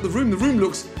opens up the room. The room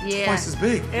looks twice as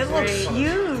big. It looks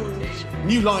huge.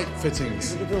 New light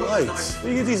fittings. Look at the lights. Where do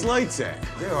you get these lights at?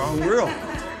 They're unreal.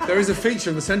 There is a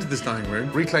feature in the center of this dining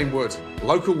room, reclaimed wood,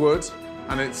 local wood,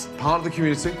 and it's part of the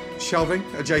community, shelving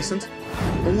adjacent.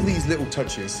 All these little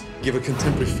touches give a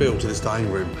contemporary feel to this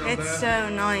dining room. It's so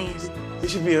nice. You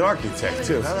should be an architect,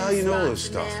 too. How do you know all this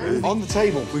stuff, man? On the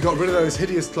table, we got rid of those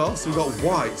hideous cloths. We got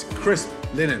white, crisp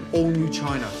linen, all new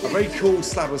china. A very cool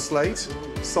slab of slate,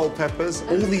 salt, peppers.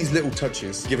 All these little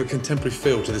touches give a contemporary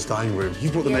feel to this dining room.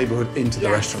 You brought the neighborhood into the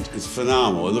restaurant. It's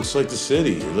phenomenal. It looks like the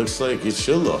city. It looks like it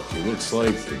should look. It looks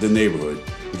like the neighborhood.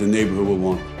 The neighborhood would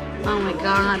want. Oh, my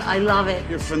God. I love it.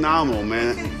 You're phenomenal,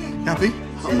 man. Happy?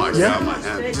 Oh, my God, my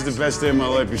God. This is the best day of my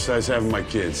life besides having my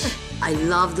kids. I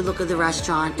love the look of the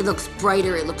restaurant. It looks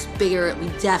brighter. It looks bigger. We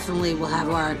definitely will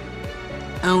have our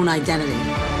own identity.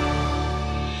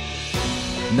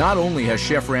 Not only has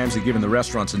Chef Ramsay given the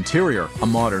restaurant's interior a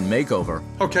modern makeover,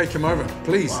 Okay, come over,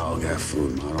 please. Wow, I got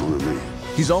food not on me.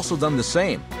 he's also done the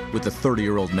same with the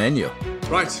 30-year-old menu.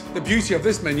 Right, the beauty of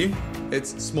this menu,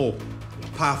 it's small,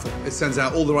 powerful. It sends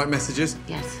out all the right messages.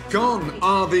 Yes. Gone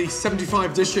are the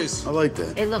 75 dishes. I like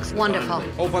that. It looks wonderful.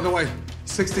 Oh, by the way,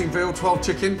 16 veal, 12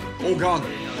 chicken, all gone.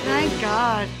 Thank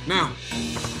God. Now,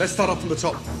 let's start off from the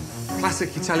top.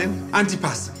 Classic Italian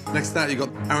antipasto. Next to that, you got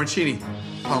arancini,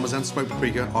 parmesan, smoked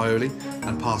paprika, aioli,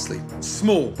 and parsley.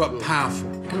 Small but powerful.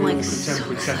 I'm like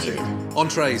so excited.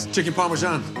 Entrees. Chicken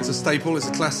parmesan is a staple, it's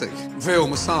a classic. Veal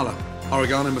masala.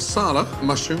 Oregano masala,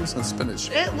 mushrooms, and spinach.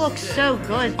 It looks so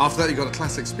good. After that, you've got a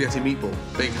classic spaghetti meatball.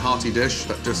 Big, hearty dish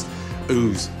that just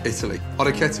ooze Italy.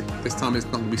 Orecchietti. This time it's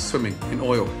not going to be swimming in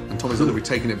oil, and Tommy's going to be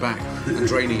taking it back and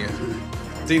draining it.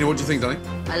 Dina, what do you think, darling?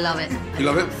 I love it. You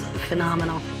love it?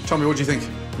 Phenomenal. Tommy, what do you think?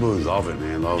 Well, love it,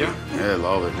 man. Love it. Yeah,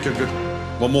 love it. Good, good.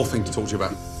 One more thing to talk to you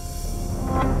about.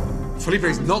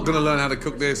 Felipe's not going to learn how to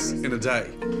cook this in a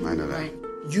day. I know that. Right.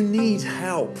 You need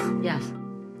help. Yes.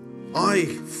 I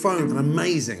phoned an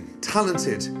amazing,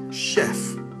 talented chef.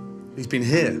 He's been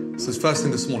here since first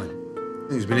thing this morning.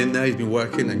 He's been in there, he's been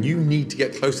working, and you need to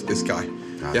get close to this guy.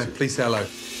 Gotcha. Yeah, please say hello. Good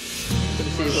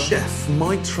to see you, bro. Chef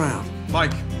Mike Trout.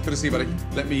 Mike, good to see you, buddy.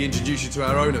 Let me introduce you to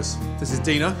our owners. This is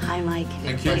Dina. Hi, Mike.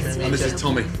 Thank you. Nice to And meet this you. is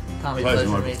Tommy. Tommy, Pleasure, pleasure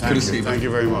Mike. to meet you. Good to see you, Thank you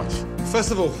very much.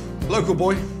 First of all, local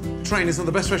boy, trained in some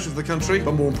of the best restaurants in the country,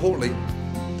 but more importantly,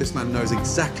 this man knows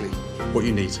exactly what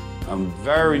you need. I'm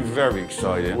very, very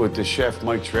excited with the chef,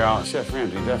 Mike Trout. Chef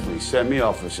Ramsay definitely set me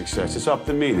up for success. It's up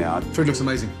to me now. Food looks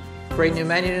amazing. Great new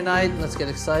menu tonight. Let's get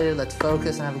excited, let's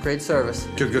focus, and have a great service.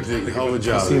 Good, good. Hell of a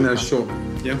job. I've seen those short.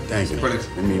 Yeah? Thank you. Brilliant.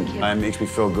 I mean, it makes me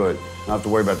feel good. I don't have to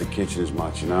worry about the kitchen as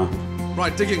much, you know?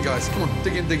 Right, dig in, guys. Come on,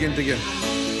 dig in, dig in, dig in.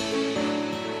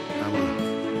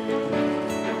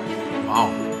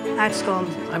 Wow. That's good.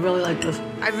 I really like this.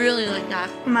 I really like that.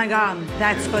 Oh my God,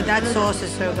 that's good. That sauce is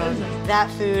so good. That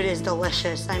food is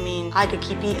delicious. I mean, I could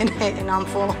keep eating it and I'm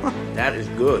full. That is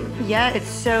good. Yeah, it's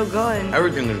so good.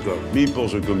 Everything is good.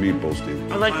 Meatballs are good meatballs,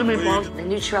 Steve. I like the meatballs. The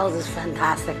new Trellis is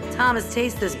fantastic. Thomas,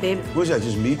 taste this, babe. What is that,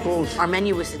 just meatballs? Our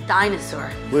menu was a dinosaur.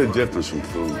 What a difference from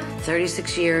food.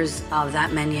 36 years of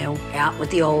that menu, out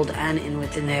with the old and in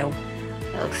with the new.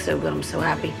 It looks so good. I'm so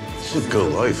happy. This is a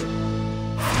good life.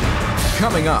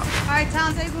 Coming up, All right,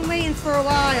 Tom, they've been waiting for a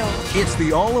while. it's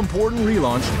the all-important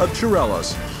relaunch of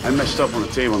Chirella's. I messed up on the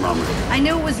table number. I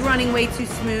knew it was running way too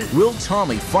smooth. Will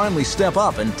Tommy finally step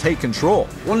up and take control?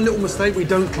 One little mistake, we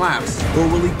don't collapse. Or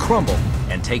will he crumble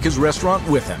and take his restaurant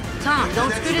with him? Tom,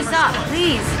 don't screw this up,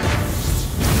 please.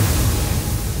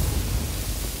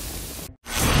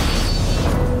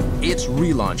 It's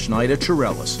relaunch night at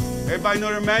Chirella's Everybody know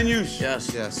their menus?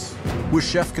 Yes. Yes. with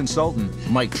chef consultant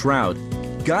Mike Trout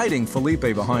guiding Felipe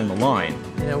behind the line.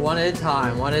 You know, one at a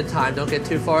time, one at a time. Don't get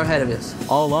too far ahead of us.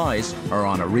 All eyes are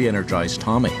on a re-energized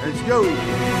Tommy. Let's go.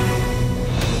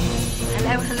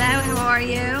 Hello, hello, how are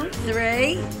you?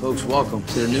 3. Folks, welcome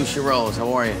to the new Chirella's.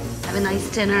 How are you? Have a nice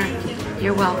dinner.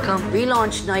 You're welcome.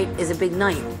 Relaunch night is a big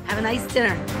night. Have a nice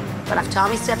dinner. But if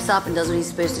Tommy steps up and does what he's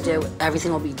supposed to do,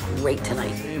 everything will be great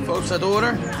tonight. Hey, folks, that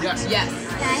order? Yes.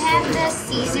 Can I have the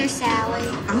Caesar salad?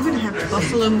 I'm gonna have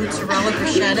buffalo mozzarella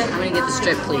bruschetta. I'm gonna get the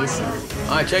strip, please.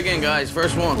 All right, check in, guys.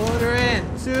 First one. Order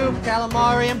in. Soup,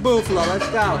 calamari, and buffalo. Let's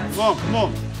go. Come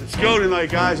on. Let's go tonight,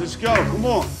 guys. Let's go. Come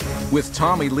on. With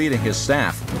Tommy leading his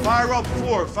staff, Fire up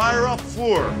 4. Fire up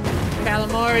 4.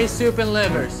 Calamari, soup, and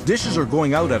livers. dishes are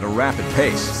going out at a rapid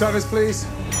pace. Service, please.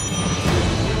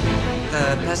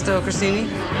 Pesto crostini.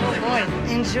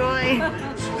 Enjoy.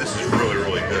 This is really,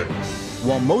 really good.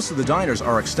 While most of the diners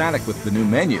are ecstatic with the new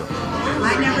menu,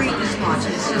 I never eat this much.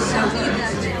 It's just so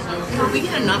good. Can we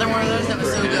get another one of those? That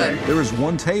was so good. there is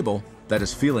one table that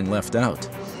is feeling left out.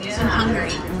 I'm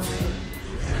hungry.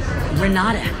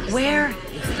 Renata, where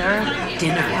is their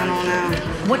dinner? I don't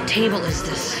know. What table is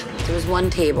this? There was one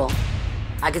table.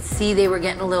 I could see they were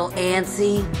getting a little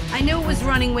antsy. I knew it was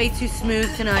running way too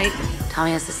smooth tonight.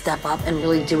 Tommy has to step up and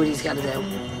really do what he's got to do.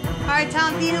 All right,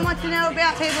 Tom, Dina wants to know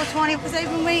about table 20 because they've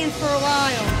been waiting for a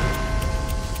while.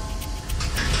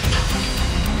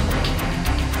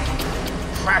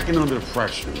 Cracking under the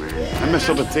pressure, man. I messed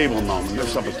up a table number. Man.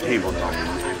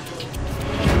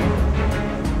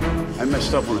 I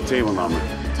messed up on the table number.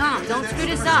 Tom, don't screw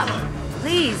this up.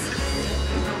 Please.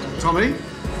 Tommy,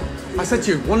 I said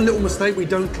to you, one little mistake, we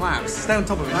don't collapse. Stay on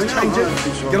top of it. Just I know, change I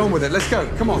think it. so. Get on with it. Let's go.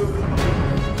 Come on.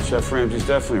 Chef Ramsay's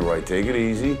definitely right. Take it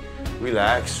easy.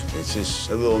 Relax. It's just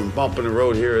a little bump in the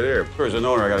road here or there. As an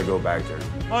owner, I gotta go back there.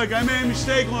 Mike, I made a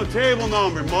mistake on the table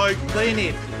number, Mike. What do you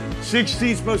need?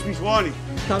 16 supposed to be 20.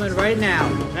 Coming right now.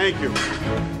 Thank you.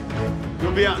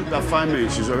 You'll be out in about 5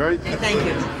 minutes. Is all right? Thank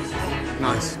you.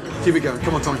 Nice. Keep it going.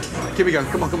 Come on, Tommy. Keep it going.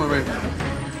 Come on, Ray.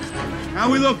 How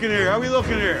we looking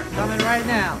here? Coming right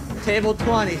now. Table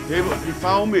 20. Table, you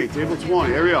follow me. Table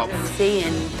 20. Hurry up.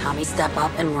 Seeing Tommy step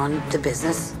up and run the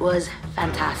business was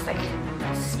fantastic.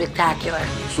 Spectacular.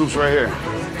 Soup's right here.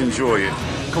 Enjoy it.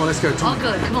 Come on, let's go, All Tommy.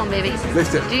 good. Come on, baby.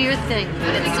 Lift it. Do your thing.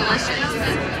 It's delicious.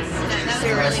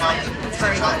 Seriously. It's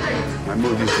very good. I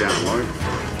moved these down, all right?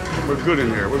 We're good in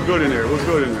here. We're good in here. We're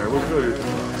good in here. We're good.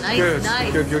 Nice, Good,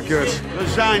 nice. good, good, good.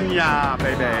 Lasagna,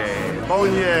 baby.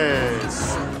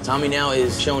 Bolognese. Tommy now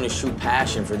is showing his true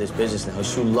passion for this business now,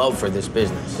 his true love for this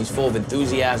business. He's full of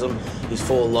enthusiasm, he's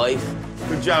full of life.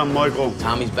 Good job, Michael.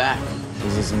 Tommy's back.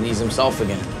 He's himself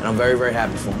again, and I'm very, very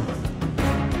happy for him.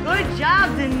 Good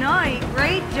job tonight.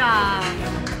 Great job.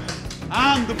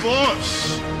 I'm the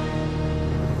boss.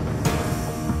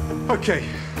 Okay,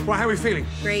 well, how are we feeling?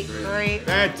 Great.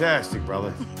 Fantastic,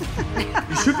 brother.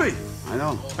 You should be. I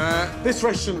know. This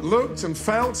restaurant looked and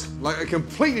felt like a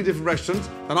completely different restaurant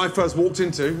than I first walked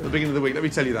into at the beginning of the week. Let me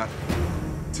tell you that.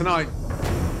 Tonight,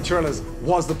 Cirella's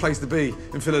was the place to be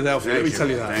in Philadelphia. Let me tell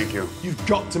you that. Thank you. You've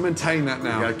got to maintain that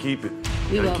now. You gotta keep it.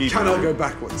 We will. Cannot go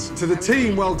backwards. To the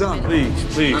team, well done. Please,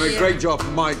 please. And a great job,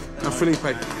 Mike and Felipe.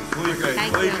 Felipe,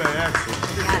 excellent.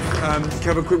 Can I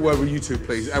have a quick word with you two,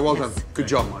 please? Well done. Good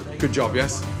job. Good job,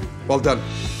 yes? Well done.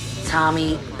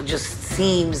 Tommy just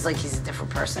seems like he's a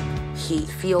different person. He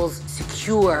feels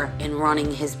secure in running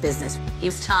his business.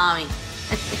 He's Tommy.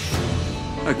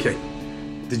 Okay.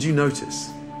 Did you notice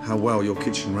how well your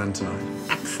kitchen ran tonight?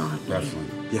 Excellent.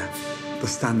 Definitely. Yeah. The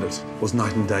standard was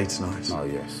night and day tonight. Oh,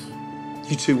 yes.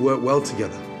 You two work well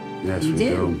together. Yes, You we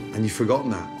do. do. And you've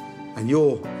forgotten that. And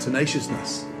your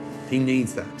tenaciousness, he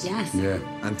needs that. Yes. Yeah.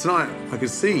 And tonight, I could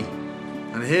see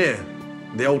and hear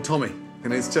the old Tommy.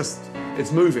 And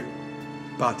it's moving.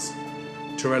 But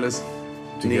Cirella's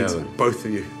needs Together. both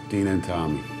of you. Dean and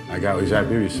Tommy. I got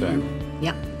exactly what you're saying.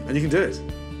 Yep. And you can do it.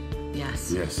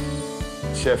 Yes. Yes.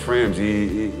 Chef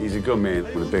Ramsay, he's a good man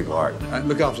with a big heart.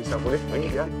 Look after yourself, will you? Thank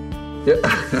you, guy. Yeah.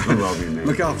 I love you, man.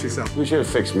 Look after yourself. He was here to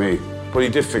fix me. But he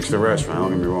did fix the restaurant, don't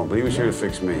get me wrong. But he was here to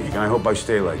fix me. And I hope I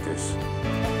stay like this.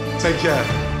 Take care.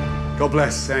 God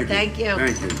bless. Thank you. Thank you.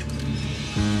 Thank you.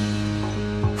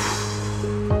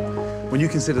 When you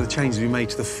consider the changes we made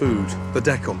to the food, the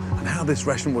decor, and how this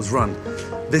restaurant was run,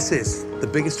 this is the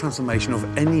biggest transformation of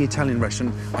any Italian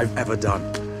restaurant I've ever done.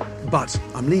 But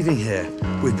I'm leaving here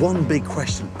with one big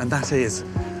question, and that is,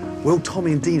 will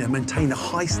Tommy and Dina maintain the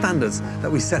high standards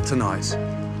that we set tonight?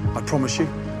 I promise you,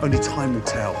 only time will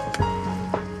tell.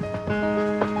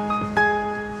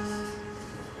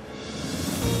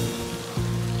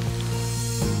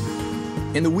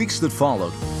 In the weeks that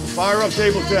followed, Fire up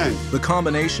table 10. the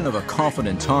combination of a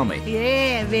confident Tommy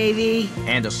Yeah, baby.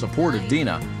 and a supportive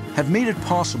Dina have made it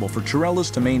possible for Cirella's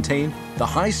to maintain the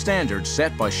high standards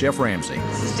set by Chef Ramsay.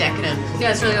 This is decadent.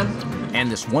 Yeah, it's really good.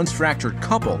 And this once fractured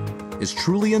couple is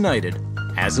truly united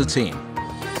as a team.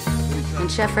 When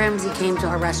Chef Ramsay came to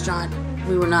our restaurant,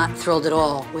 we were not thrilled at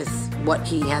all with what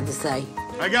he had to say.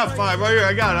 I got 5 right here.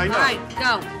 I got it. I know. All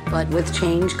right, go. But with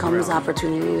change comes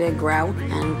opportunity to grow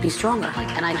and be stronger.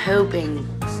 And I'm hoping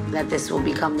that this will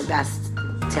become the best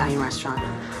Italian restaurant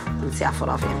in South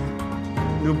Philadelphia.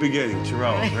 New beginning.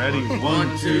 Cirella. Ready?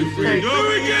 1, 2, 3. New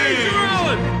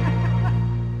beginning!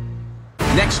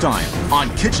 Next time on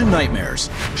Kitchen Nightmares,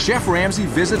 Chef Ramsay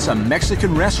visits a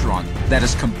Mexican restaurant that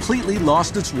has completely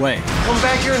lost its way. Come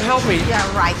back here and help me. Yeah,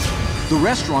 right. The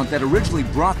restaurant that originally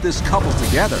brought this couple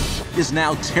together is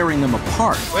now tearing them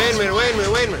apart. Wait a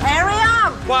minute. Hurry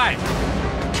up! Why?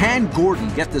 Can Gordon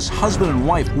get this husband and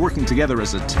wife working together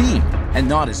as a team and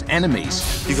not as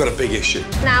enemies? You've got a big issue.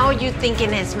 Now you're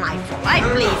thinking it's my fault. I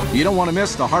believe. You don't want to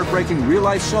miss the heartbreaking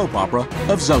real-life soap opera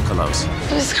of Zoccolos.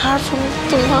 It was hard for me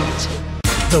to watch.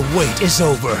 The wait is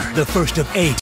over. The first of 8